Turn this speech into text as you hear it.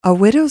A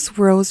Widow's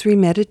Rosary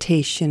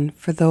Meditation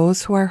for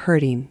those who are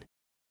hurting.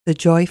 The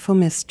Joyful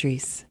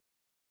Mysteries.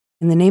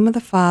 In the name of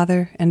the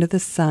Father, and of the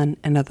Son,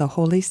 and of the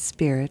Holy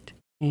Spirit.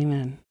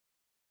 Amen.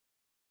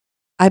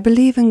 I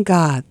believe in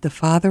God, the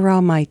Father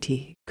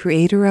Almighty,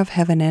 creator of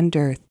heaven and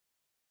earth,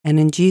 and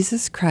in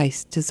Jesus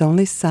Christ, his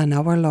only Son,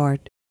 our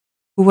Lord,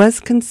 who was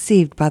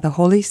conceived by the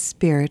Holy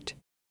Spirit,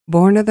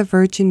 born of the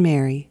Virgin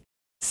Mary,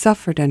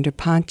 suffered under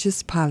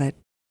Pontius Pilate,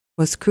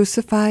 was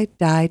crucified,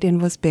 died, and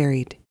was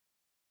buried.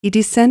 He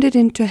descended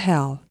into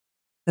hell.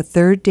 The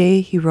third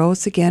day he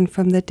rose again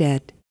from the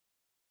dead.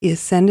 He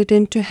ascended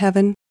into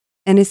heaven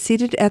and is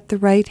seated at the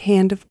right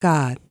hand of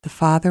God, the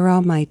Father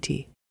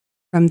Almighty.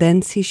 From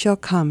thence he shall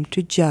come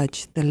to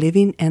judge the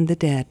living and the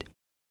dead.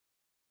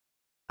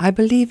 I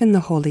believe in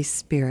the Holy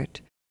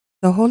Spirit,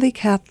 the Holy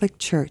Catholic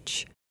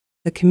Church,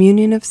 the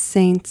communion of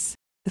saints,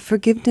 the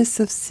forgiveness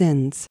of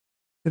sins,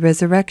 the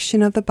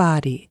resurrection of the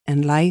body,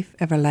 and life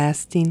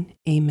everlasting.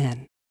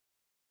 Amen.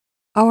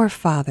 Our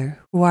Father,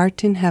 who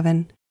art in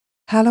heaven,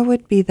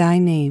 hallowed be thy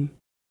name.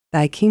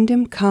 Thy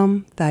kingdom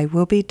come, thy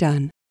will be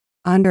done,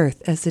 on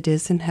earth as it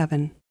is in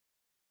heaven.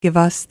 Give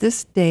us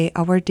this day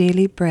our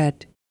daily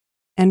bread,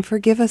 and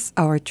forgive us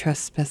our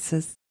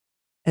trespasses,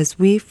 as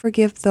we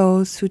forgive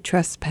those who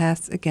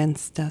trespass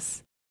against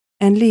us.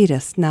 And lead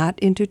us not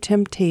into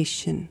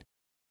temptation,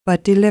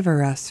 but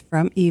deliver us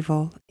from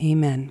evil.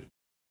 Amen.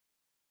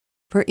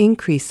 For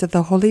increase of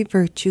the holy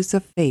virtues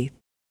of faith,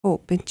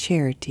 hope, and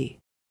charity.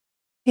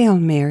 Hail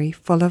Mary,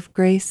 full of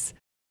grace,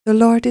 the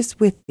Lord is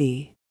with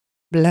thee.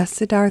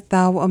 Blessed art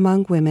thou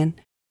among women,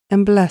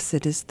 and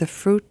blessed is the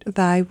fruit of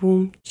thy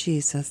womb,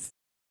 Jesus.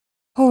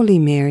 Holy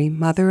Mary,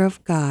 Mother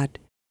of God,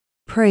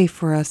 pray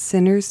for us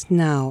sinners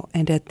now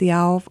and at the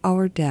hour of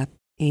our death.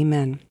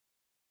 Amen.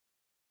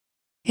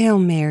 Hail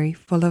Mary,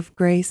 full of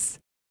grace,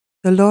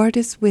 the Lord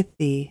is with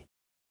thee.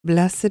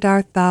 Blessed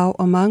art thou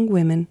among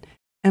women,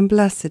 and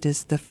blessed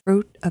is the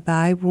fruit of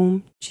thy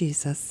womb,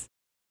 Jesus.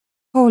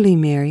 Holy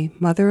Mary,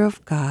 Mother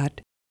of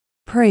God,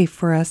 pray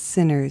for us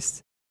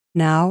sinners,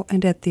 now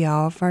and at the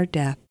hour of our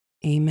death.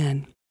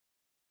 Amen.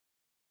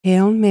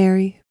 Hail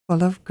Mary,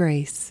 full of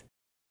grace,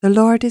 the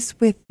Lord is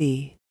with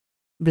thee.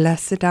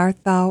 Blessed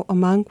art thou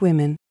among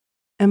women,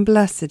 and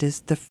blessed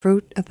is the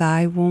fruit of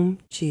thy womb,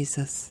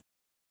 Jesus.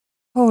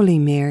 Holy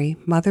Mary,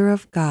 Mother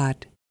of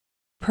God,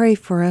 pray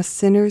for us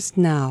sinners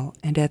now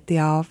and at the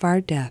hour of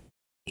our death.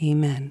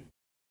 Amen.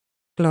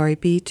 Glory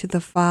be to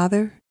the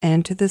Father,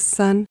 and to the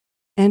Son,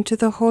 and to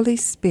the Holy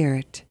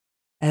Spirit,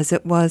 as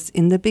it was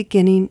in the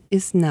beginning,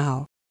 is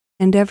now,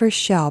 and ever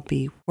shall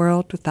be,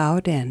 world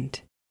without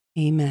end.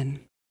 Amen.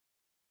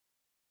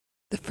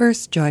 The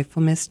first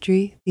joyful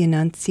mystery, the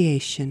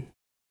Annunciation.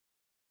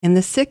 In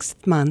the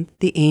 6th month,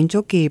 the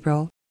angel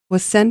Gabriel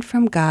was sent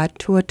from God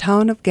to a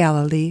town of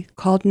Galilee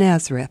called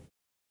Nazareth,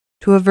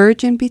 to a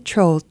virgin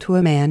betrothed to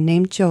a man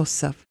named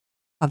Joseph,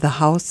 of the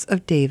house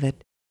of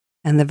David,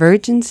 and the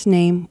virgin's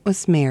name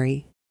was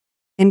Mary.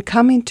 And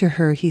coming to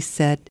her, he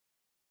said,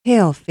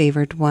 Hail,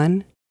 favored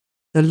one,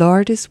 the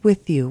Lord is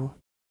with you.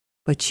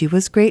 But she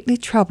was greatly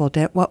troubled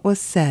at what was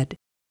said,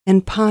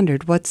 and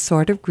pondered what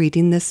sort of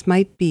greeting this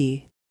might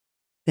be.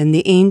 Then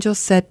the angel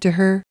said to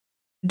her,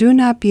 Do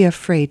not be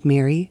afraid,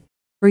 Mary,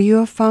 for you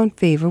have found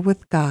favor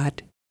with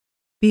God.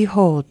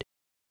 Behold,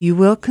 you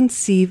will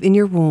conceive in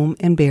your womb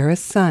and bear a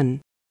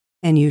son,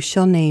 and you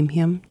shall name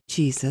him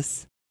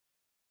Jesus.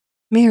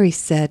 Mary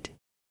said,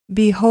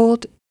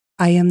 Behold,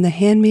 I am the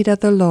handmaid of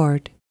the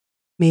Lord.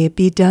 May it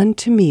be done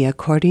to me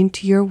according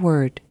to your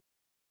word.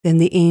 Then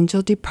the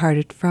angel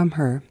departed from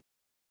her.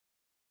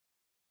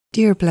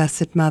 Dear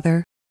Blessed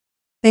Mother,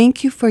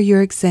 thank you for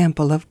your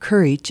example of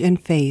courage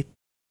and faith.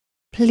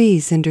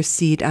 Please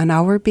intercede on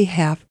our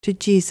behalf to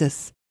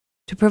Jesus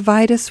to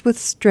provide us with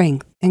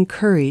strength and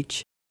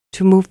courage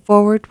to move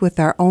forward with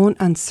our own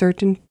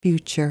uncertain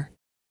future.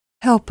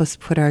 Help us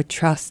put our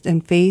trust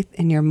and faith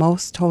in your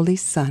most holy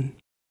Son.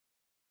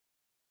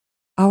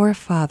 Our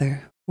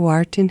Father, who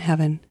art in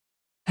heaven,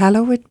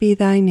 hallowed be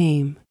thy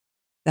name.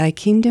 Thy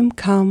kingdom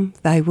come,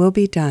 thy will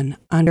be done,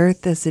 on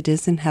earth as it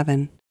is in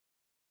heaven.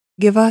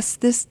 Give us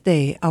this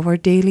day our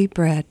daily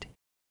bread,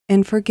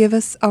 and forgive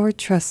us our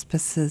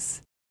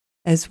trespasses,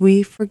 as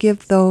we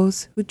forgive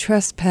those who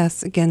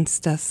trespass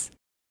against us.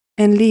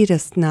 And lead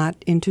us not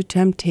into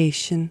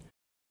temptation,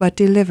 but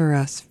deliver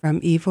us from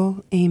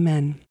evil.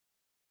 Amen.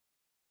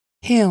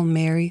 Hail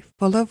Mary,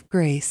 full of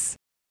grace,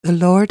 the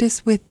Lord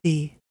is with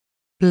thee.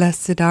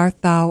 Blessed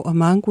art thou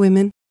among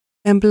women,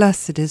 and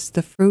blessed is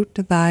the fruit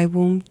of thy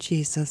womb,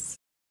 Jesus.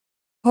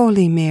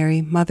 Holy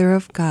Mary, Mother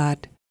of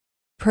God,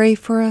 pray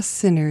for us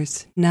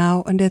sinners,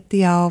 now and at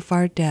the hour of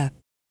our death.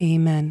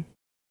 Amen.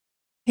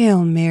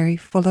 Hail Mary,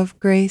 full of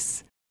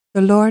grace,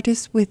 the Lord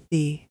is with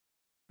thee.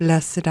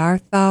 Blessed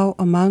art thou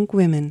among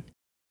women,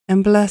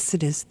 and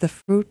blessed is the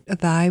fruit of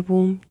thy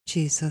womb,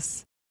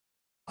 Jesus.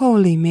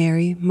 Holy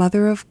Mary,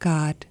 Mother of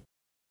God,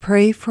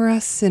 pray for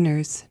us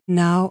sinners,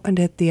 now and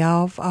at the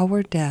hour of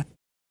our death.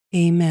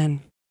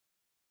 Amen.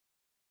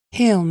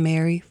 Hail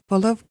Mary,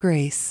 full of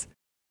grace,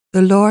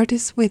 the Lord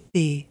is with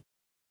thee.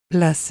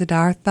 Blessed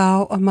art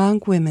thou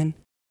among women,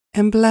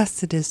 and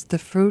blessed is the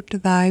fruit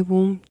of thy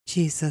womb,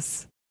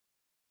 Jesus.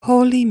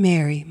 Holy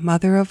Mary,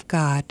 Mother of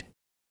God,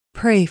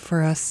 pray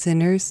for us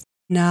sinners,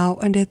 now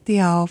and at the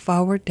hour of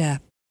our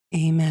death.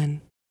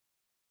 Amen.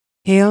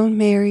 Hail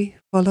Mary,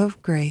 full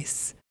of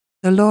grace,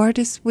 the Lord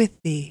is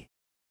with thee.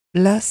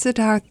 Blessed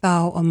art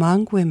thou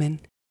among women,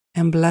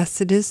 and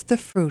blessed is the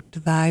fruit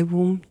of thy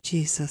womb,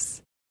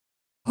 Jesus.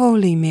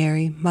 Holy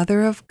Mary,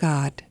 Mother of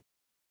God,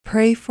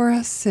 pray for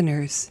us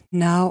sinners,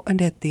 now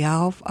and at the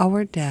hour of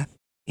our death.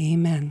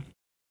 Amen.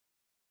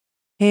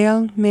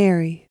 Hail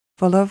Mary,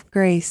 full of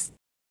grace,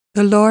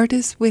 the Lord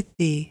is with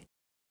thee.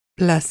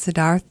 Blessed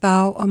art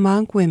thou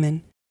among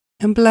women,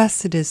 and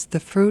blessed is the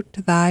fruit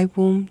of thy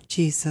womb,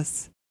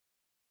 Jesus.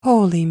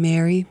 Holy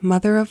Mary,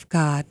 Mother of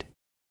God,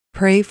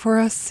 pray for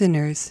us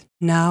sinners,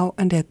 now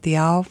and at the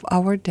hour of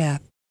our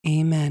death.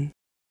 Amen.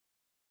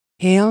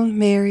 Hail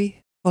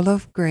Mary, full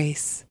of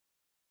grace,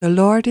 the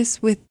Lord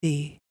is with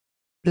thee.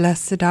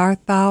 Blessed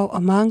art thou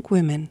among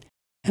women,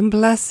 and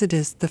blessed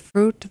is the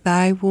fruit of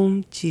thy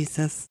womb,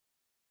 Jesus.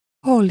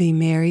 Holy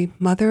Mary,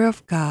 Mother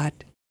of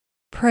God,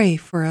 pray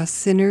for us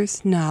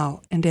sinners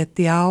now and at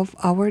the hour of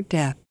our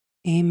death.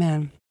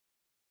 Amen.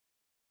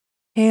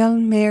 Hail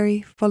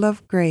Mary, full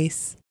of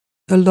grace,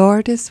 the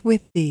Lord is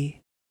with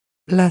thee.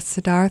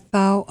 Blessed art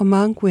thou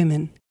among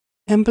women,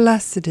 and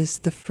blessed is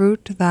the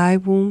fruit of thy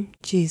womb,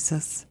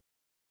 Jesus.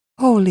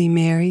 Holy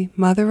Mary,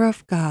 Mother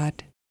of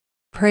God,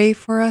 pray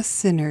for us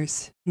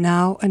sinners,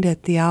 now and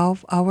at the hour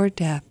of our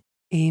death.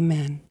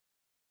 Amen.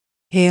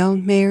 Hail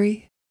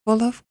Mary,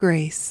 full of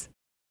grace,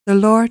 the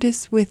Lord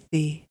is with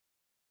thee.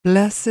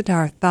 Blessed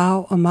art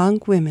thou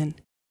among women,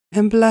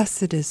 and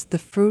blessed is the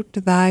fruit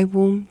of thy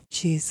womb,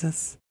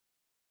 Jesus.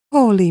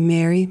 Holy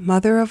Mary,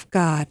 Mother of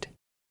God,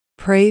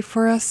 pray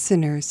for us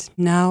sinners,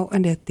 now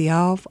and at the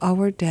hour of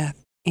our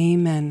death.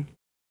 Amen.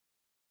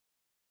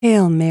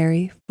 Hail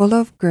Mary, full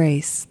of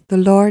grace, the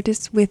Lord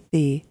is with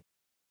thee.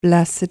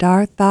 Blessed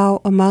art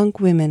thou among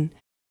women,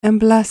 and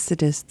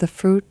blessed is the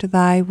fruit of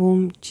thy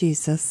womb,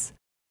 Jesus.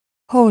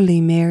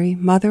 Holy Mary,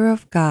 Mother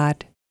of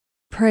God,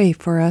 pray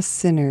for us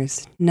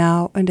sinners,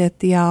 now and at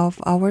the hour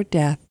of our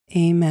death.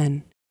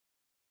 Amen.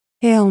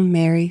 Hail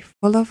Mary,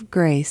 full of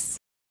grace,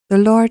 the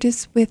Lord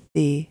is with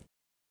thee.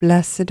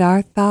 Blessed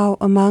art thou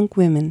among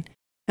women,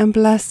 and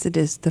blessed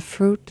is the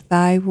fruit of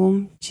thy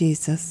womb,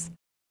 Jesus.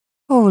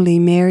 Holy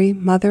Mary,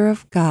 Mother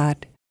of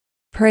God,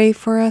 pray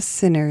for us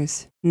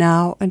sinners,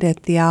 now and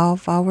at the hour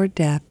of our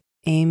death.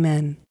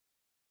 Amen.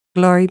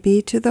 Glory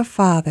be to the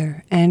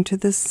Father, and to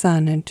the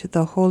Son, and to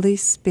the Holy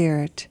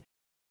Spirit,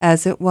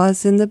 as it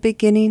was in the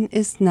beginning,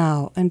 is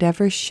now, and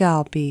ever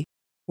shall be,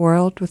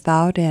 world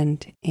without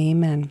end.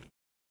 Amen.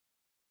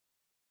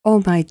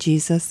 O my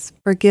Jesus,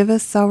 forgive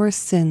us our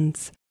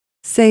sins,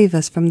 save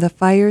us from the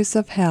fires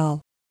of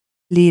hell,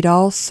 lead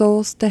all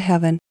souls to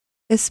heaven,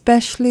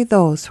 especially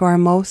those who are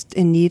most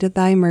in need of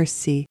thy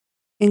mercy,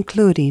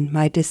 including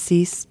my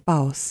deceased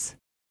spouse.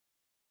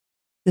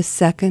 The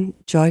second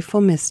joyful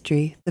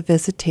mystery, the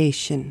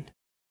Visitation.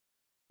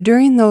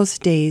 During those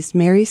days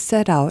Mary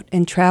set out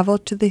and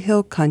traveled to the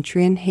hill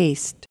country in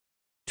haste,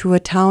 to a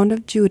town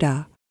of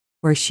Judah,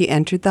 where she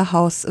entered the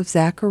house of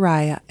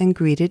Zachariah and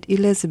greeted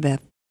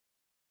Elizabeth.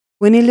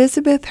 When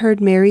Elizabeth heard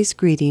Mary's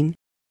greeting,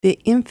 the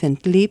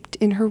infant leaped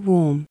in her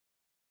womb,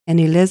 and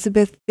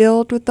Elizabeth,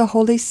 filled with the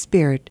Holy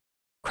Spirit,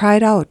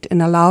 cried out in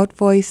a loud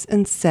voice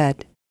and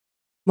said,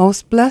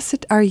 Most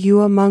blessed are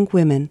you among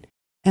women,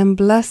 and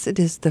blessed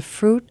is the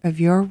fruit of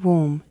your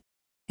womb.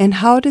 And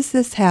how does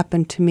this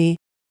happen to me,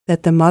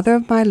 that the mother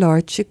of my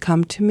Lord should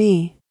come to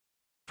me?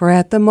 For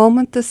at the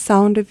moment the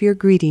sound of your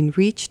greeting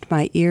reached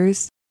my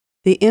ears,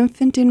 the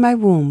infant in my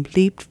womb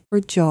leaped for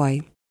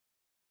joy.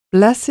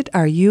 Blessed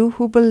are you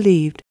who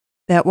believed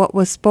that what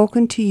was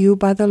spoken to you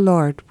by the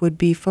Lord would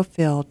be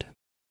fulfilled.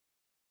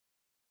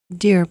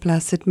 Dear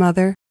Blessed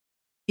Mother,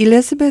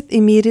 Elizabeth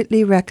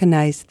immediately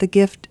recognized the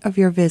gift of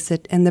your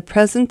visit and the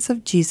presence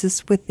of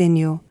Jesus within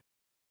you.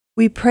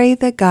 We pray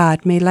that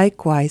God may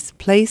likewise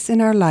place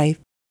in our life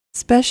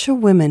special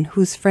women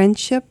whose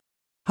friendship,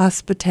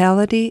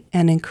 hospitality,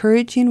 and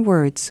encouraging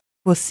words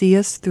will see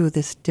us through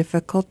this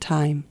difficult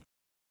time.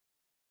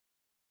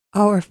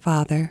 Our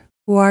Father,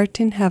 who art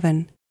in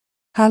heaven,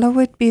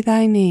 hallowed be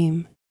thy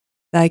name.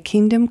 Thy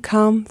kingdom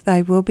come,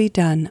 thy will be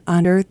done,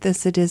 on earth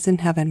as it is in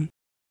heaven.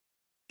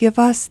 Give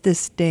us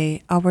this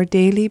day our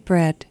daily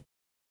bread,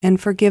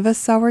 and forgive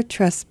us our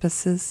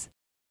trespasses,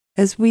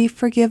 as we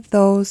forgive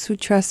those who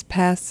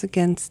trespass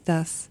against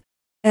us.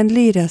 And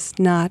lead us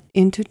not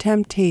into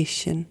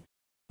temptation,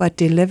 but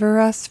deliver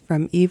us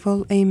from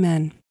evil.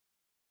 Amen.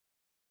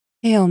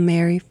 Hail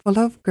Mary, full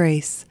of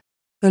grace,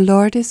 the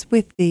Lord is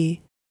with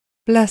thee.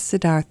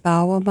 Blessed art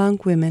thou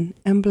among women,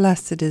 and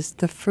blessed is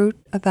the fruit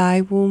of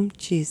thy womb,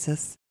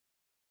 Jesus.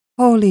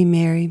 Holy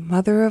Mary,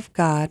 Mother of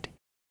God,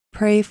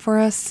 pray for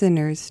us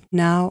sinners,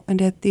 now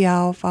and at the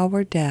hour of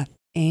our death.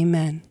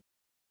 Amen.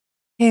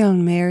 Hail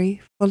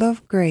Mary, full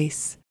of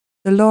grace,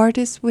 the Lord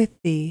is with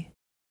thee.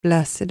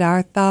 Blessed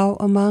art thou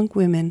among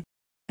women,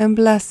 and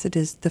blessed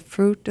is the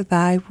fruit of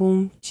thy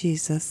womb,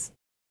 Jesus.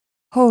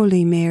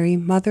 Holy Mary,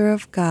 Mother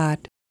of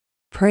God,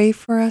 pray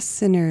for us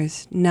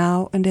sinners,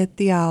 now and at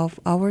the hour of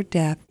our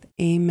death.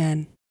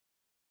 Amen.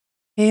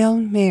 Hail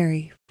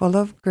Mary, full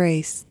of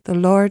grace, the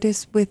Lord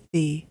is with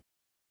thee.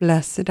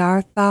 Blessed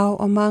art thou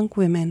among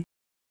women,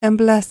 and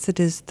blessed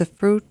is the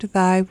fruit of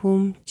thy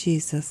womb,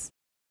 Jesus.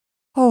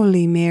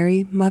 Holy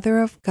Mary, Mother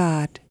of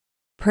God,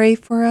 pray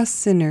for us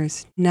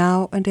sinners,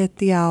 now and at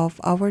the hour of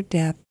our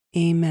death.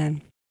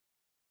 Amen.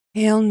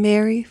 Hail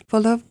Mary,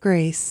 full of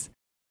grace,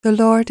 the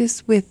Lord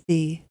is with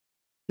thee.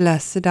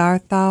 Blessed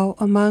art thou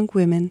among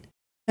women,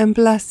 and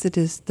blessed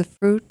is the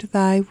fruit of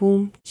thy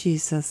womb,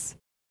 Jesus.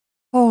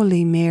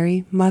 Holy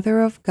Mary,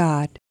 Mother of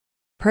God,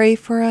 pray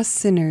for us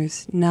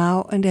sinners,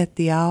 now and at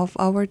the hour of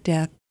our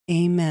death.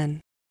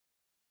 Amen.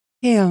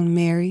 Hail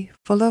Mary,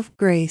 full of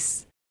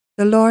grace,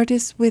 the Lord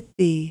is with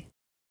thee.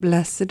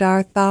 Blessed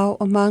art thou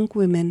among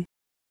women,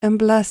 and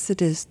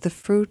blessed is the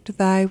fruit of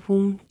thy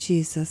womb,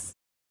 Jesus.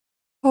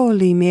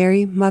 Holy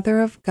Mary, Mother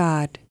of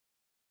God,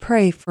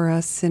 pray for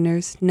us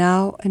sinners,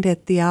 now and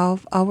at the hour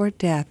of our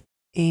death.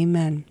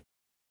 Amen.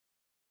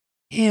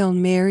 Hail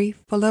Mary,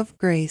 full of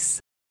grace,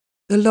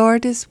 the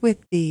Lord is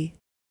with thee.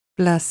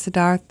 Blessed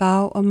art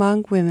thou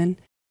among women,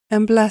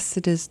 and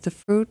blessed is the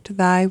fruit of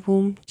thy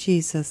womb,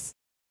 Jesus.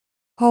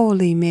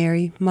 Holy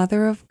Mary,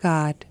 Mother of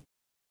God,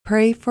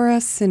 pray for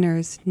us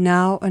sinners,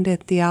 now and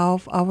at the hour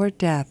of our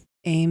death.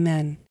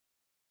 Amen.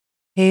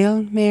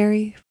 Hail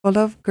Mary, full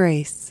of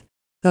grace,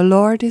 the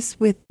Lord is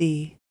with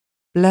thee.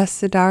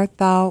 Blessed art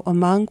thou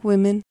among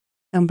women,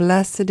 and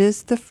blessed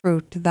is the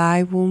fruit of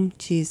thy womb,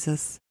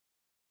 Jesus.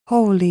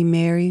 Holy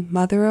Mary,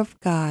 Mother of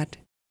God,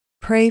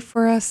 pray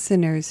for us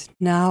sinners,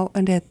 now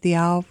and at the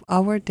hour of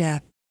our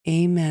death.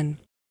 Amen.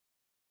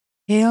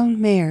 Hail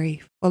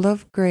Mary, full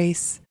of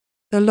grace,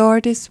 the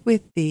Lord is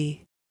with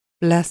thee.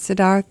 Blessed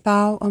art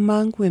thou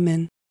among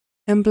women,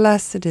 and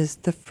blessed is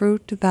the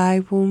fruit of thy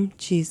womb,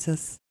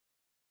 Jesus.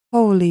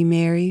 Holy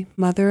Mary,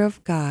 Mother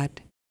of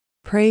God,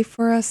 pray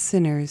for us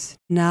sinners,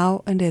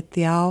 now and at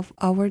the hour of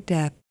our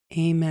death.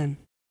 Amen.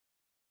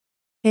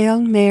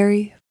 Hail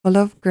Mary, full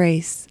of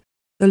grace,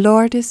 the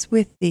Lord is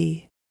with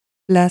thee.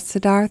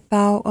 Blessed art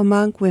thou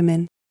among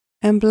women,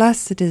 and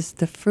blessed is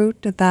the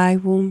fruit of thy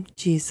womb,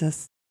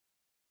 Jesus.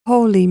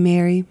 Holy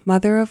Mary,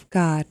 Mother of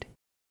God,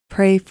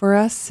 pray for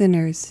us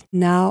sinners,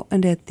 now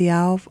and at the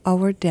hour of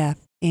our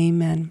death.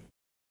 Amen.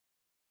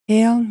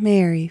 Hail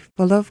Mary,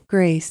 full of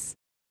grace,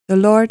 the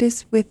Lord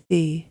is with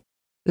thee.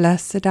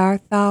 Blessed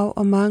art thou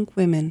among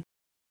women,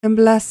 and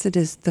blessed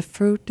is the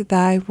fruit of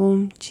thy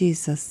womb,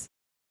 Jesus.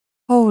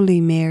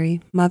 Holy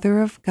Mary,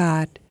 Mother of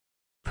God,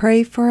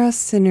 pray for us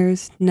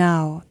sinners,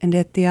 now and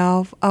at the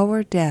hour of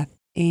our death.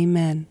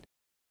 Amen.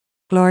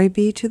 Glory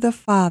be to the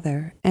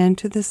Father, and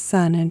to the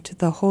Son, and to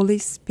the Holy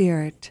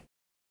Spirit,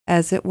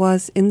 as it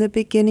was in the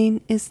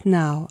beginning, is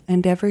now,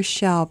 and ever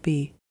shall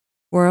be,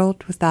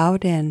 world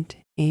without end.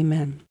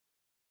 Amen.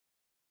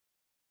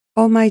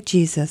 O my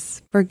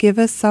Jesus, forgive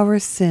us our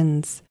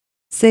sins,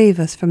 save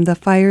us from the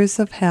fires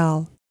of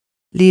hell,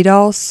 lead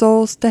all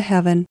souls to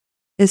heaven,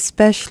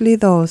 especially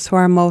those who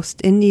are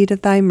most in need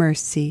of thy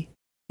mercy,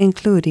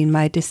 including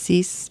my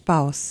deceased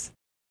spouse.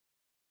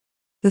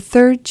 The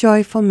third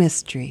joyful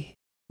mystery,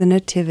 the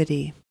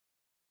Nativity.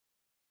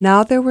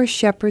 Now there were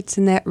shepherds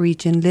in that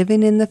region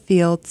living in the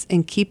fields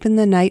and keeping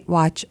the night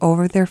watch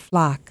over their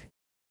flock.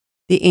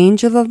 The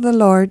angel of the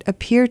Lord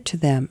appeared to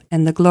them,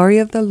 and the glory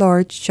of the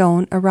Lord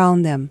shone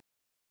around them,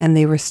 and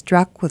they were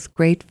struck with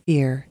great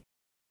fear.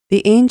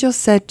 The angel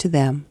said to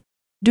them,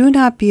 "Do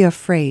not be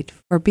afraid,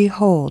 for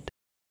behold,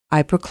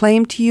 I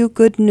proclaim to you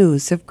good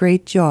news of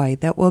great joy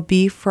that will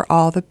be for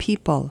all the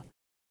people.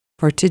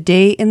 For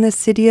today in the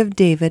city of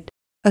David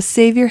a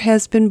Savior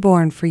has been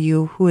born for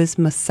you, who is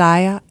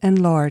Messiah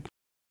and Lord.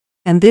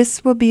 And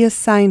this will be a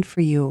sign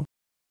for you.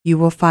 You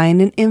will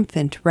find an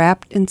infant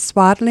wrapped in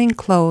swaddling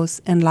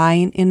clothes and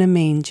lying in a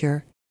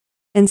manger."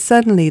 And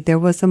suddenly there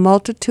was a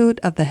multitude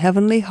of the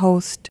heavenly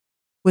host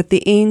with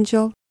the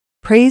angel,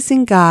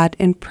 praising God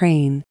and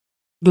praying,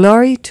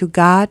 "Glory to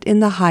God in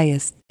the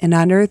highest, and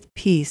on earth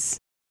peace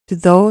to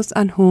those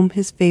on whom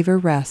his favor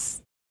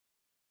rests."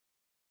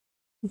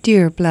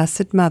 Dear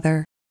Blessed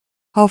Mother,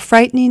 how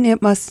frightening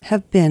it must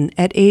have been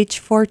at age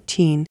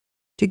 14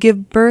 to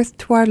give birth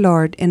to our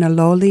Lord in a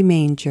lowly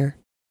manger.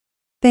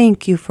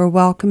 Thank you for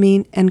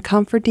welcoming and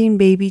comforting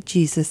baby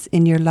Jesus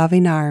in your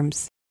loving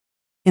arms.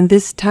 In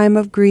this time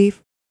of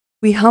grief,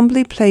 we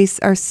humbly place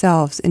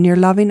ourselves in your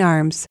loving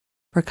arms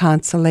for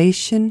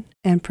consolation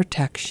and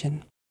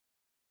protection.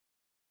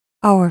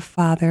 Our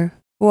Father,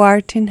 who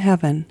art in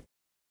heaven,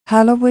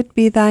 hallowed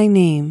be thy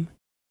name.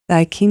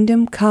 Thy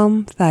kingdom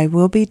come, thy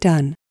will be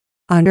done,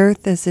 on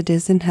earth as it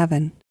is in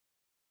heaven.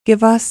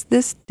 Give us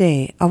this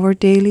day our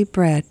daily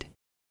bread,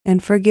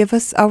 and forgive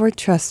us our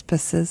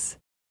trespasses,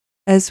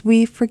 as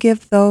we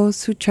forgive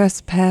those who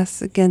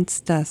trespass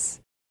against us.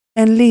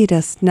 And lead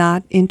us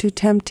not into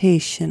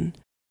temptation,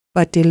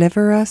 but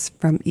deliver us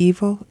from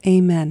evil.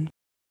 Amen.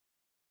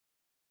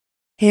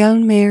 Hail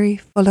Mary,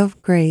 full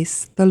of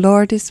grace, the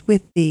Lord is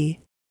with thee.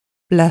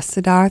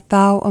 Blessed art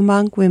thou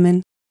among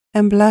women,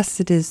 and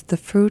blessed is the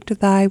fruit of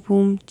thy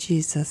womb,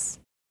 Jesus.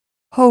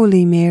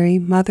 Holy Mary,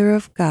 Mother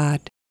of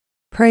God,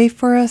 pray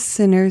for us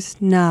sinners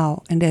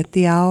now and at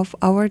the hour of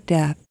our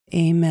death.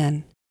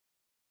 Amen.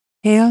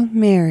 Hail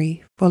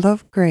Mary, full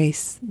of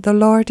grace, the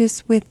Lord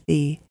is with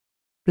thee.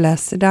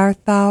 Blessed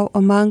art thou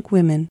among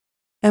women,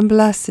 and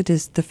blessed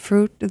is the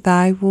fruit of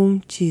thy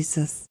womb,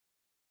 Jesus.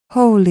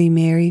 Holy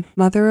Mary,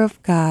 Mother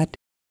of God,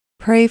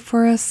 pray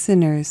for us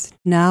sinners,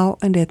 now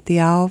and at the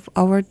hour of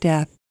our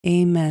death.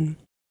 Amen.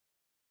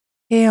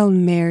 Hail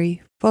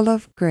Mary, full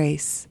of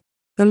grace,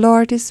 the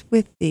Lord is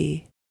with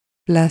thee.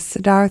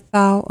 Blessed art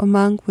thou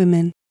among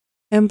women,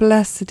 and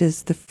blessed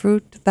is the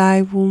fruit of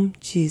thy womb,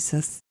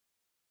 Jesus.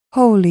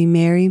 Holy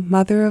Mary,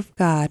 Mother of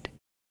God,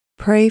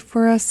 pray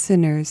for us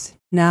sinners,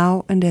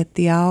 now and at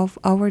the hour of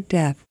our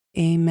death.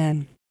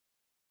 Amen.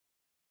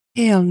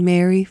 Hail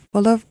Mary,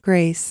 full of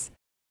grace,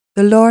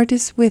 the Lord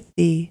is with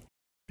thee.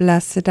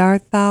 Blessed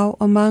art thou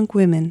among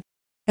women,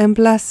 and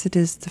blessed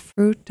is the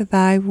fruit of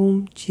thy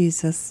womb,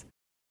 Jesus.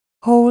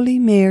 Holy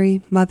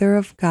Mary, Mother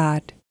of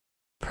God,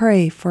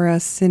 pray for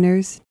us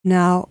sinners,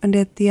 now and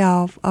at the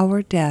hour of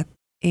our death.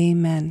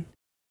 Amen.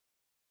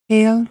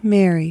 Hail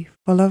Mary,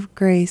 full of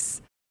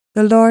grace,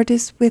 the Lord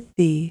is with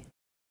thee.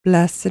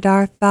 Blessed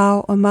art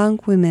thou among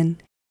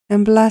women,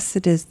 and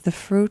blessed is the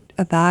fruit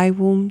of thy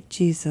womb,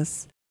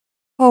 Jesus.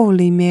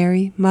 Holy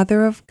Mary,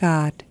 Mother of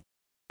God,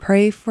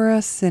 pray for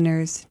us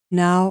sinners,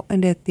 now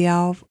and at the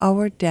hour of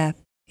our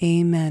death.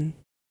 Amen.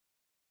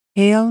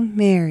 Hail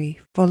Mary,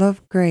 full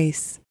of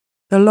grace,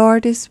 the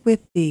Lord is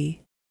with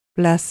thee.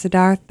 Blessed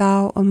art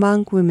thou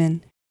among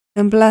women,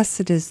 and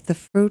blessed is the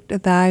fruit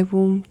of thy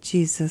womb,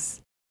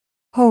 Jesus.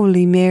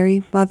 Holy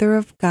Mary, Mother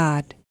of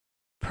God,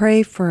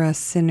 pray for us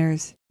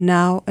sinners,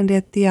 now and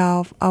at the hour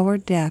of our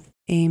death.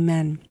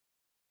 Amen.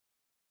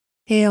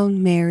 Hail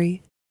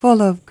Mary,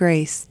 full of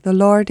grace, the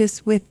Lord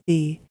is with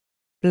thee.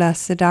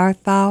 Blessed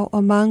art thou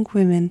among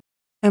women,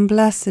 and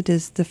blessed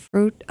is the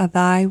fruit of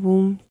thy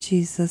womb,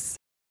 Jesus.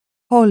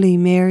 Holy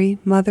Mary,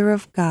 Mother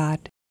of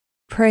God,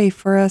 pray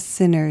for us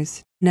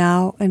sinners,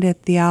 now and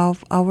at the hour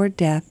of our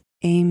death.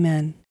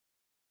 Amen.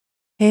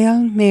 Hail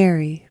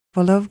Mary,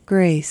 full of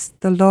grace,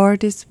 the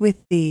Lord is with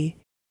thee.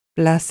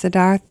 Blessed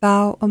art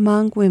thou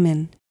among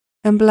women,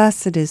 and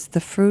blessed is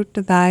the fruit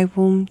of thy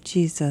womb,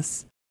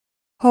 Jesus.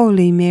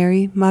 Holy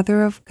Mary,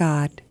 Mother of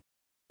God,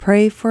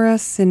 pray for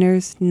us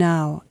sinners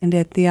now and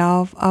at the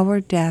hour of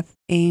our death.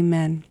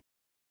 Amen.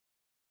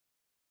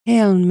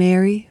 Hail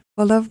Mary,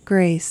 full of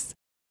grace,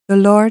 the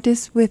Lord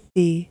is with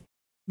thee.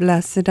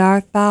 Blessed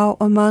art thou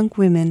among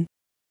women,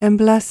 and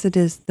blessed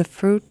is the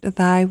fruit of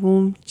thy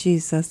womb,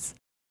 Jesus.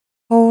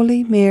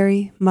 Holy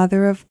Mary,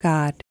 Mother of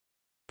God,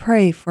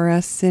 pray for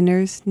us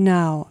sinners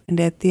now and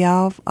at the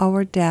hour of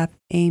our death.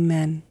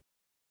 Amen.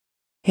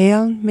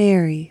 Hail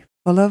Mary,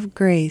 full of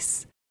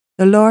grace,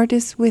 the Lord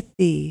is with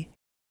thee.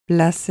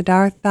 Blessed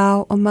art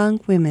thou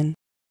among women,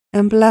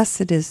 and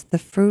blessed is the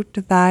fruit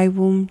of thy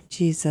womb,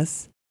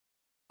 Jesus.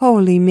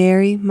 Holy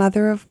Mary,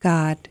 Mother of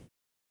God,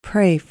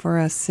 pray for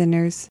us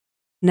sinners,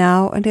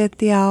 now and at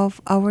the hour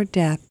of our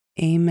death.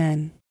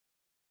 Amen.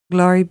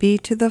 Glory be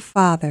to the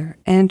Father,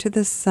 and to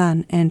the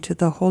Son, and to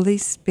the Holy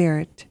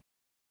Spirit,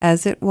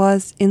 as it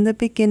was in the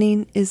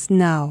beginning, is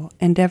now,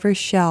 and ever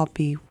shall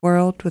be,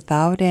 world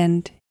without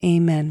end.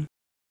 Amen.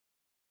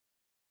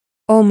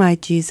 O my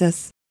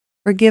Jesus,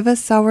 forgive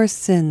us our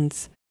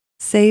sins,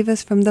 save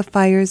us from the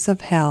fires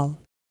of hell.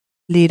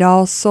 Lead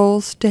all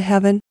souls to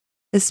heaven,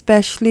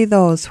 especially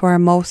those who are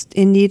most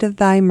in need of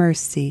thy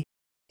mercy,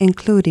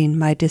 including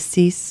my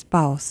deceased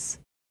spouse.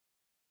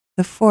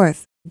 The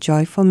fourth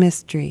joyful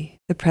mystery,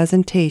 the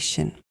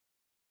Presentation.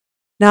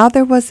 Now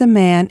there was a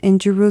man in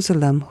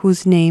Jerusalem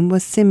whose name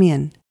was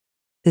Simeon.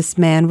 This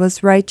man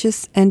was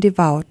righteous and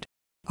devout,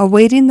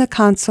 awaiting the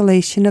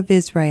consolation of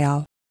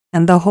Israel,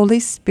 and the Holy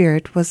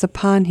Spirit was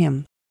upon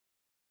him.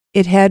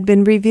 It had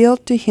been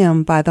revealed to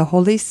him by the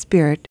Holy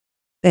Spirit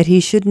that he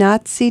should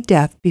not see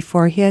death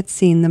before he had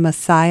seen the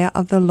Messiah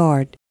of the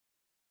Lord.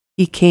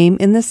 He came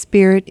in the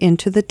Spirit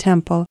into the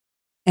temple,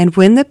 and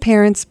when the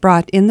parents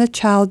brought in the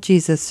child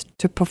Jesus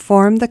to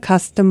perform the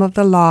custom of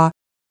the law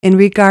in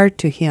regard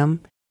to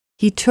him,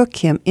 he took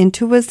him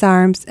into his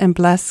arms and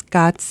blessed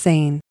God,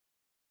 saying,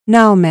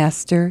 Now,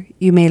 Master,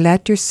 you may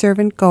let your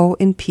servant go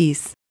in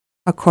peace,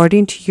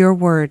 according to your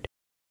word,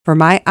 for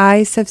my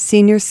eyes have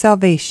seen your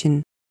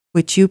salvation,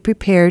 which you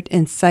prepared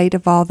in sight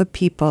of all the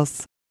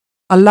peoples,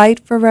 a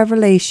light for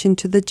revelation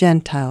to the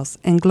Gentiles,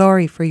 and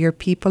glory for your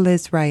people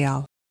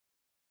Israel.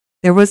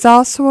 There was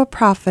also a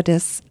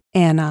prophetess,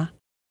 Anna,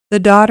 the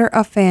daughter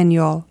of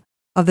Phanuel,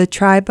 of the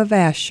tribe of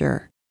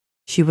Asher.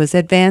 She was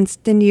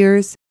advanced in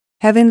years,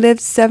 having lived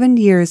 7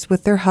 years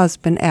with her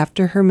husband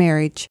after her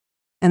marriage,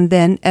 and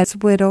then as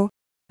widow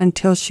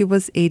until she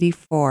was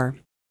 84.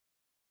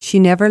 She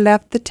never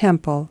left the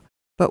temple,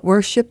 but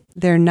worshipped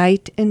there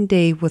night and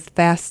day with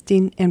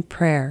fasting and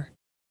prayer.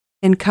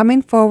 And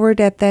coming forward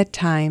at that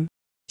time,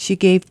 she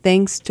gave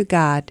thanks to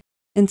God,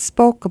 and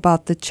spoke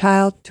about the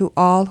child to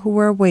all who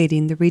were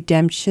awaiting the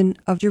redemption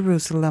of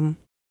Jerusalem.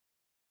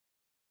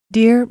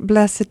 Dear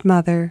Blessed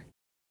Mother,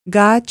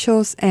 God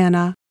chose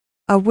Anna,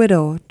 a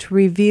widow, to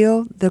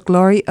reveal the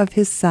glory of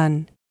his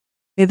Son.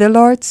 May the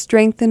Lord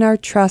strengthen our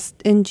trust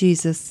in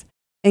Jesus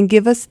and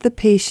give us the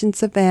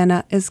patience of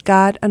Anna as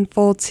God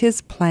unfolds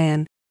his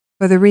plan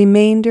for the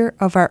remainder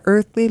of our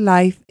earthly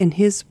life in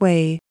his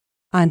way,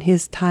 on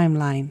his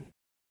timeline.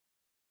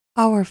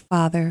 Our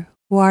Father,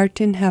 who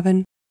art in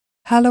heaven,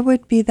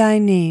 hallowed be thy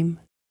name.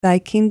 Thy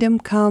kingdom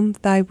come,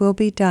 thy will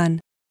be done,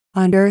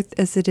 on earth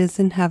as it is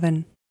in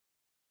heaven.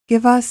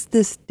 Give us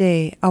this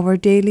day our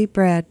daily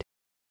bread,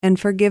 and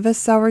forgive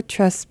us our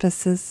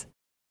trespasses,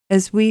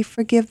 as we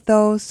forgive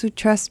those who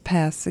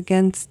trespass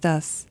against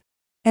us.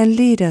 And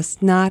lead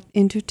us not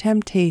into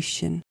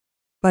temptation,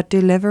 but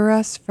deliver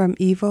us from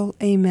evil.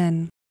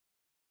 Amen.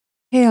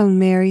 Hail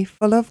Mary,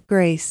 full of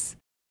grace,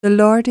 the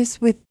Lord is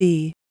with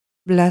thee.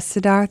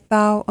 Blessed art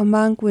thou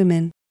among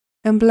women,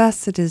 and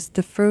blessed is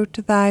the fruit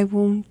of thy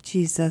womb,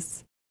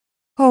 Jesus.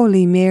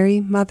 Holy Mary,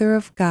 Mother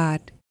of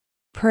God,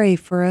 pray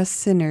for us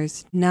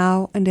sinners,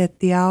 now and at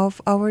the hour of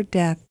our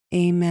death.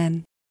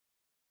 Amen.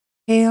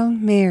 Hail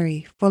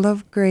Mary, full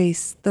of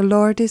grace, the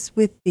Lord is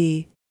with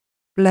thee.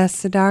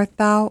 Blessed art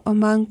thou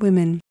among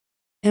women,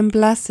 and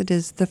blessed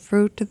is the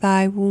fruit of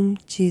thy womb,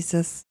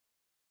 Jesus.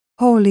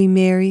 Holy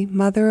Mary,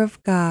 Mother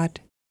of God,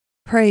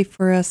 pray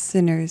for us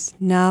sinners,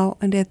 now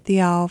and at the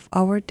hour of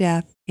our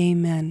death.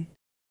 Amen.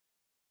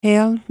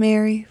 Hail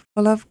Mary,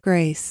 full of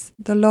grace,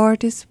 the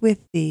Lord is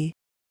with thee.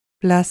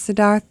 Blessed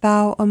art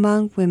thou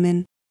among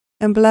women,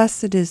 and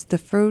blessed is the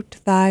fruit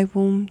of thy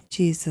womb,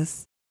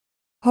 Jesus.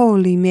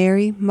 Holy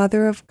Mary,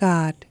 Mother of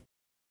God,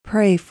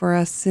 pray for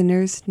us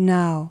sinners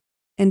now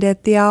and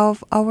at the hour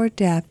of our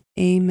death.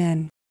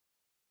 Amen.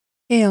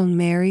 Hail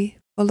Mary,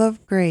 full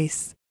of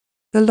grace,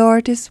 the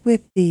Lord is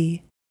with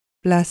thee.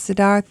 Blessed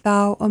art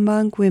thou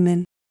among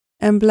women,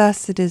 and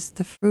blessed is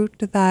the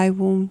fruit of thy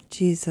womb,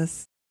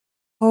 Jesus.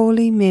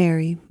 Holy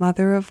Mary,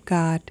 Mother of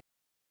God,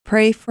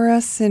 pray for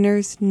us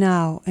sinners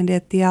now and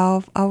at the hour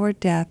of our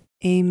death.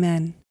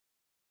 Amen.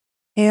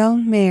 Hail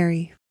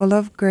Mary, full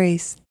of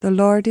grace, the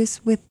Lord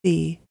is with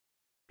thee.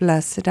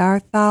 Blessed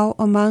art thou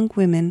among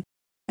women,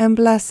 and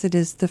blessed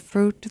is the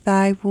fruit of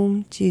thy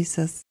womb,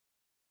 Jesus.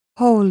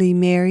 Holy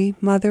Mary,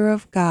 Mother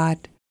of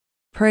God,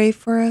 pray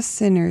for us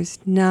sinners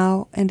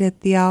now and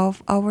at the hour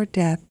of our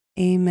death.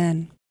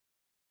 Amen.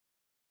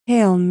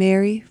 Hail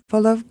Mary,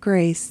 full of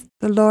grace,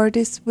 the Lord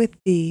is with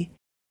thee.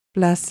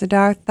 Blessed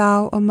art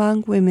thou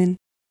among women,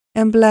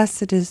 and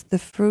blessed is the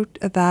fruit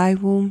of thy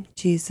womb,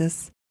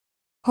 Jesus.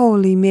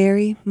 Holy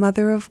Mary,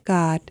 Mother of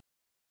God,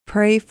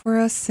 pray for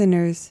us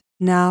sinners,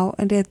 now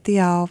and at the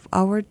hour of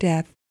our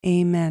death.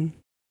 Amen.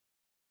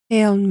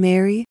 Hail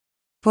Mary,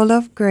 full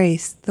of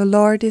grace, the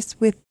Lord is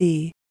with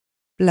thee.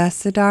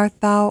 Blessed art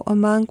thou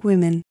among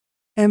women,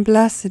 and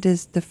blessed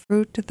is the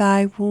fruit of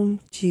thy womb,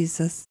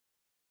 Jesus.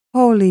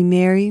 Holy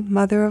Mary,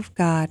 Mother of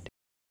God,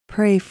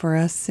 pray for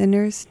us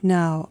sinners,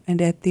 now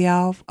and at the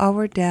hour of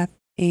our death.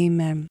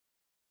 Amen.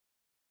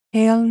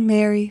 Hail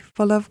Mary,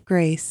 full of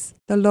grace,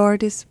 the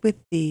Lord is with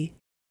thee.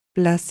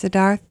 Blessed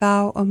art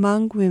thou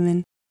among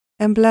women,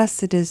 and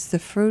blessed is the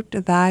fruit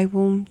of thy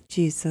womb,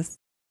 Jesus.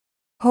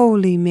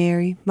 Holy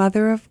Mary,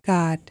 Mother of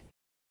God,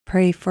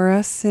 pray for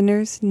us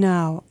sinners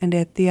now and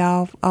at the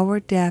hour of our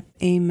death.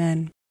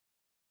 Amen.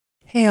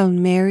 Hail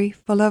Mary,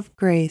 full of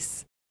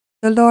grace,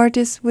 the Lord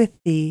is with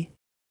thee.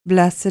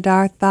 Blessed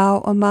art thou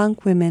among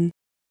women,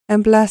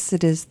 and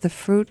blessed is the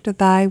fruit of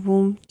thy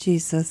womb,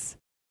 Jesus.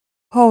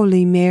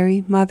 Holy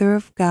Mary, Mother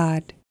of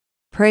God,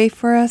 pray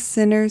for us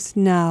sinners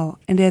now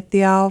and at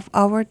the hour of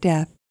our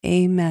death.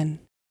 Amen.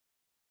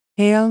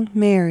 Hail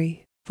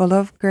Mary, full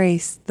of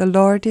grace, the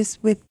Lord is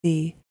with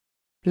thee.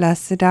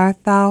 Blessed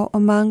art thou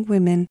among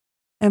women,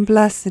 and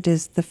blessed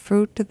is the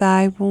fruit of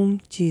thy womb,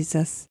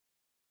 Jesus.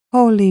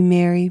 Holy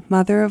Mary,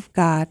 Mother of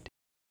God,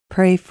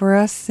 pray for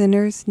us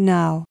sinners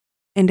now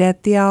and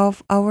at the hour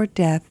of our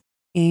death.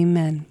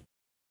 Amen.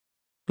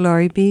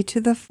 Glory be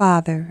to the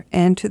Father,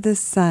 and to the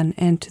Son,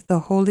 and to the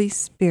Holy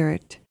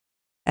Spirit,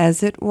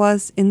 as it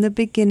was in the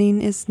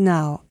beginning, is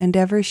now, and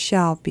ever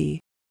shall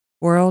be,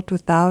 world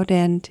without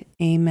end.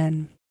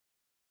 Amen.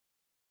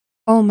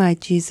 O my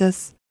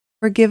Jesus,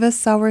 forgive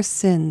us our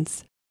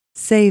sins,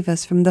 save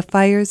us from the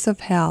fires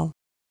of hell,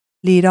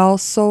 lead all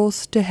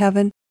souls to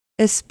heaven,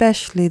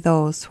 especially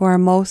those who are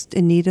most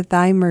in need of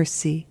thy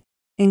mercy,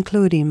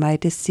 including my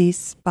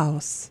deceased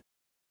spouse.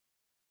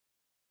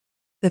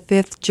 The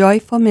fifth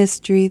joyful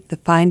mystery, the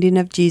finding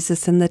of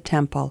Jesus in the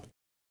temple.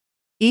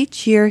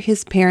 Each year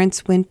his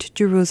parents went to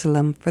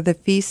Jerusalem for the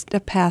feast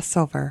of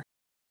Passover,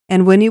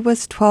 and when he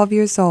was 12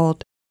 years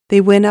old, they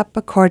went up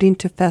according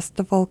to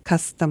festival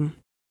custom.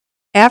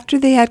 After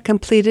they had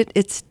completed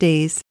its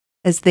days,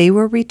 as they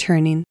were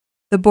returning,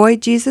 the boy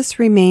Jesus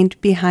remained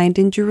behind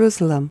in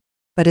Jerusalem,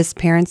 but his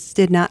parents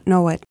did not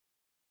know it.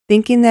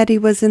 Thinking that he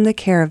was in the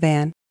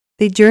caravan,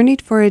 they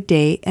journeyed for a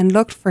day and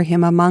looked for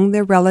him among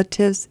their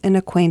relatives and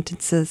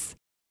acquaintances,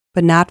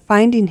 but not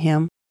finding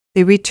him,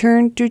 they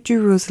returned to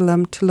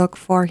Jerusalem to look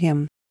for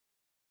him.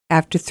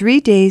 After 3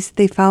 days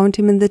they found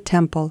him in the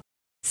temple,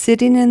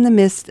 sitting in the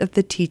midst of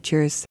the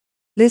teachers,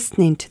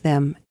 listening to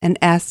them and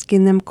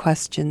asking them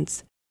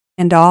questions.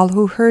 and all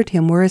who heard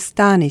him were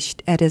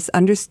astonished at his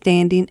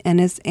understanding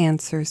and his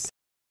answers.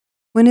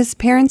 When his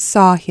parents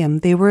saw him,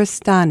 they were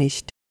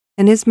astonished,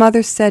 and his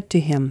mother said to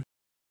him,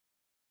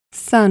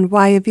 "Son,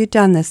 why have you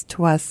done this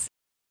to us?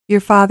 Your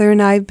father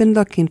and I have been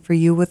looking for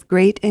you with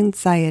great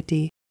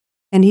anxiety."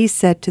 And he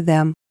said to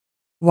them,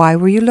 "Why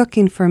were you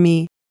looking for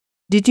me?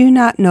 Did you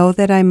not know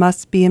that I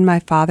must be in my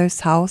Father's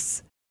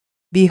house?"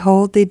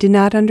 Behold, they did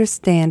not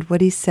understand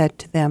what he said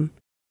to them.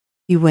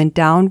 He went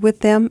down with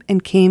them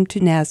and came to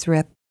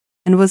Nazareth,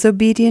 and was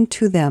obedient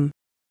to them,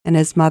 and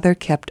his mother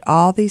kept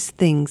all these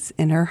things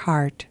in her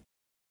heart.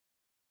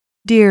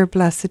 Dear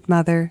Blessed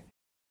Mother,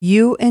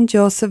 you and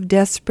Joseph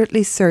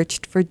desperately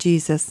searched for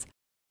Jesus,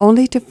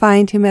 only to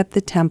find him at the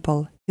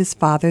temple, his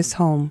Father's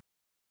home.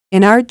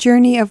 In our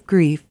journey of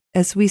grief,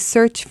 as we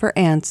search for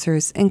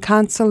answers and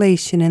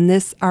consolation in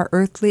this our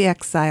earthly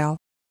exile,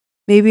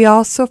 may we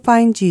also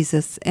find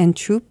Jesus and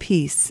true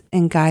peace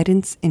and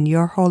guidance in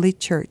your holy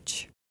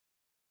church.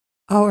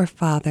 Our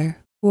Father,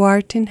 who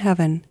art in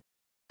heaven,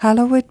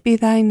 hallowed be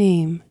thy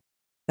name.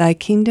 Thy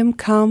kingdom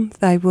come,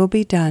 thy will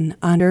be done,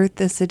 on earth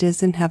as it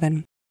is in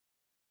heaven.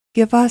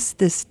 Give us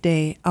this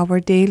day our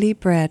daily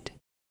bread,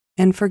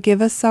 and forgive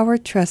us our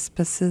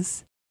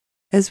trespasses,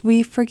 as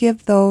we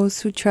forgive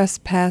those who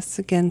trespass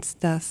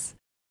against us.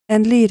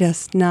 And lead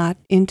us not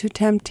into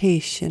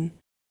temptation,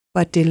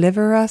 but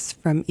deliver us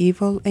from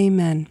evil.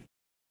 Amen.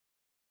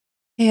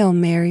 Hail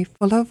Mary,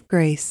 full of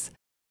grace,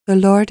 the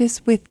Lord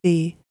is with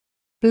thee.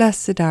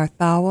 Blessed art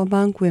thou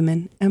among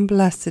women, and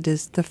blessed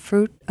is the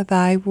fruit of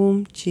thy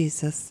womb,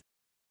 Jesus.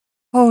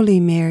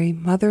 Holy Mary,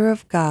 Mother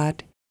of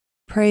God,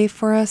 pray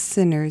for us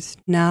sinners,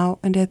 now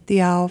and at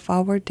the hour of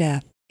our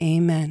death.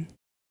 Amen.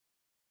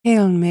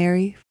 Hail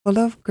Mary, full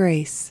of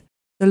grace,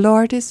 the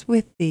Lord is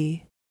with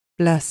thee.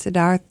 Blessed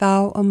art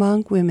thou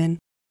among women,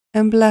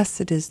 and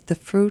blessed is the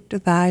fruit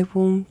of thy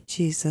womb,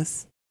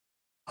 Jesus.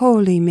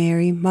 Holy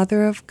Mary,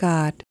 Mother of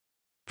God,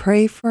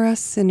 pray for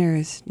us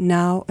sinners,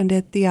 now and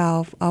at the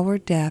hour of our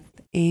death.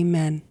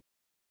 Amen.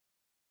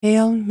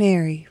 Hail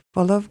Mary,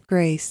 full of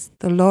grace,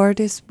 the Lord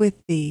is with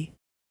thee.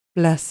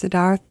 Blessed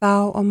art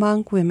thou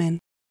among women,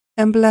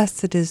 and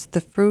blessed is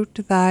the fruit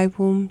of thy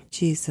womb,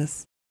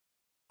 Jesus.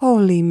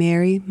 Holy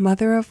Mary,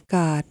 Mother of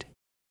God,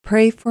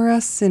 pray for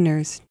us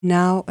sinners,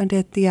 now and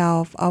at the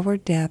hour of our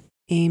death.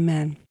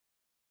 Amen.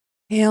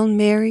 Hail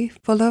Mary,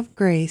 full of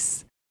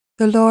grace,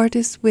 the Lord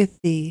is with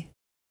thee.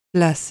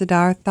 Blessed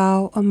art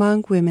thou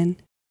among women,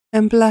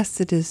 and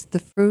blessed is the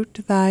fruit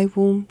of thy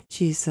womb,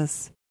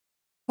 Jesus.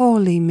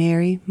 Holy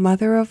Mary,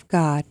 Mother of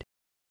God,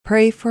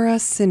 pray for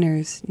us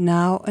sinners,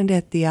 now and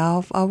at the hour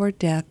of our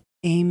death.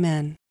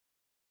 Amen.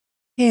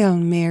 Hail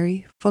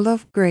Mary, full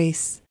of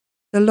grace,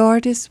 the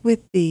Lord is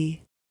with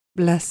thee.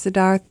 Blessed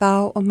art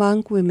thou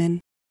among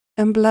women,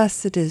 and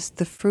blessed is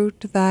the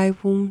fruit of thy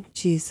womb,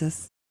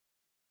 Jesus.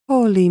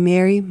 Holy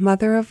Mary,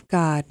 Mother of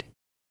God,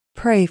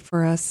 pray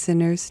for us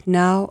sinners,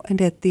 now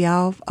and at the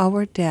hour of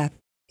our death.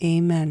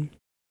 Amen.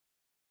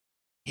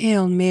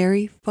 Hail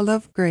Mary, full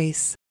of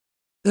grace,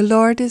 the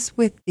Lord is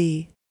with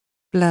thee.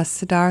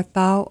 Blessed art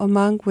thou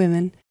among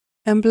women,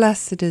 and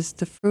blessed is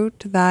the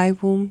fruit of thy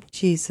womb,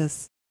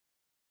 Jesus.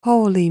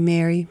 Holy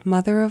Mary,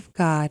 Mother of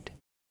God,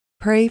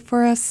 pray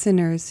for us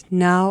sinners,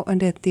 now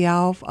and at the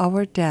hour of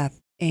our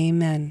death.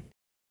 Amen.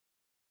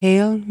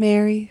 Hail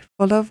Mary,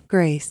 full of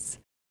grace,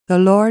 the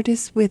Lord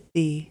is with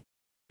thee.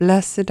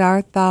 Blessed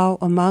art thou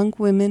among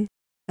women,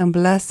 and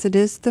blessed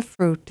is the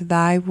fruit of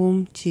thy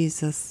womb,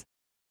 Jesus.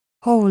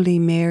 Holy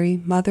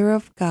Mary, Mother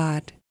of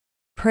God,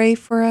 pray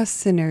for us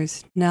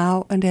sinners,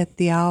 now and at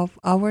the hour of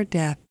our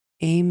death.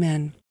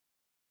 Amen.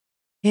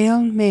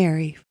 Hail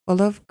Mary,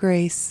 full of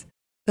grace,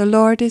 the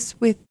Lord is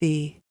with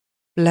thee.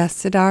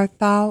 Blessed art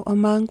thou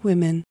among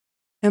women,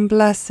 and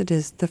blessed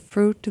is the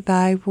fruit of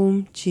thy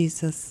womb,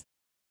 Jesus.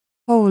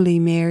 Holy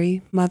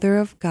Mary, Mother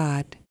of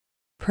God,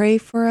 pray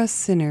for us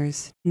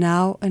sinners,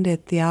 now and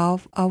at the hour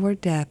of our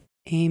death.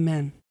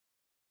 Amen.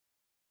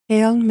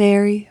 Hail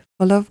Mary,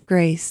 full of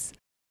grace,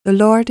 the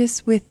Lord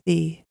is with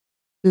thee.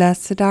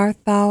 Blessed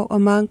art thou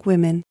among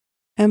women,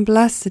 and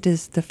blessed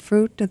is the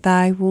fruit of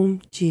thy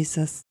womb,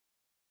 Jesus.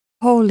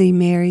 Holy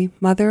Mary,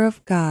 Mother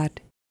of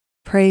God,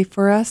 pray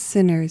for us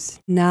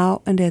sinners,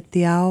 now and at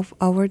the hour of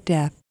our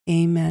death.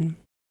 Amen.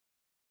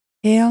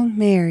 Hail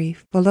Mary,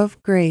 full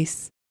of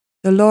grace,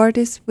 the Lord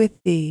is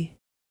with thee.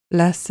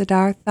 Blessed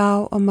art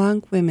thou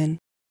among women,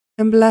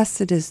 and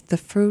blessed is the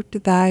fruit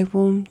of thy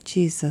womb,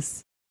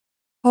 Jesus.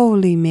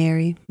 Holy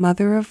Mary,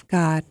 Mother of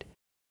God,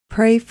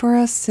 pray for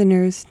us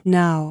sinners,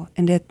 now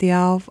and at the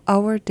hour of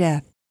our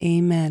death.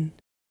 Amen.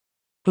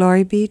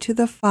 Glory be to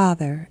the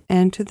Father,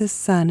 and to the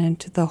Son, and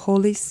to the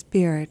Holy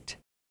Spirit,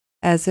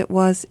 as it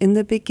was in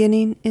the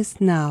beginning,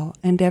 is now,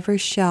 and ever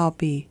shall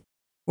be,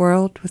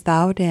 world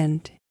without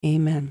end.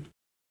 Amen.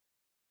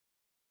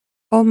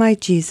 O my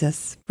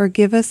Jesus,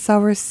 forgive us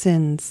our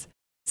sins,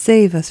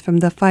 save us from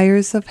the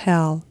fires of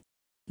hell,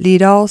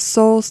 lead all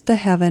souls to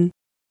heaven,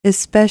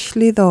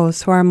 especially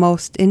those who are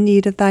most in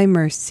need of thy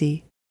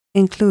mercy,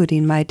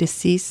 including my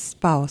deceased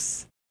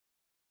spouse.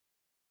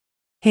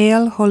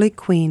 Hail, Holy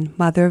Queen,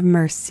 Mother of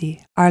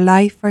Mercy, our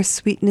life, our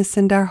sweetness,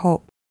 and our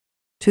hope.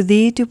 To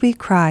thee do we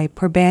cry,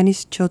 poor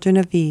banished children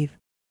of Eve.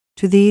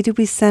 To thee do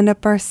we send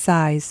up our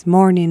sighs,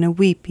 mourning and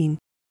weeping,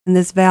 in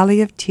this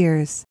valley of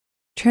tears.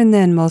 Turn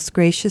then, most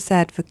gracious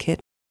Advocate,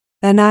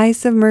 thine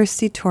eyes of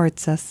mercy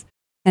towards us,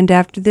 and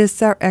after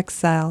this our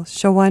exile,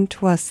 show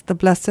unto us the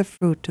blessed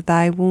fruit of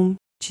thy womb,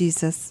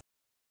 Jesus.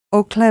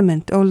 O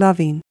clement, O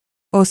loving,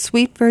 O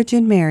sweet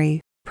Virgin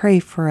Mary, pray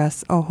for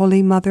us, O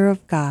Holy Mother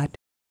of God,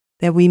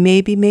 that we may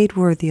be made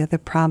worthy of the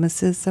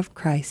promises of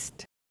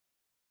Christ.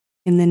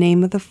 In the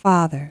name of the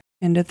Father,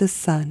 and of the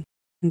Son,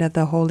 and of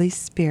the Holy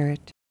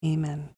Spirit. Amen.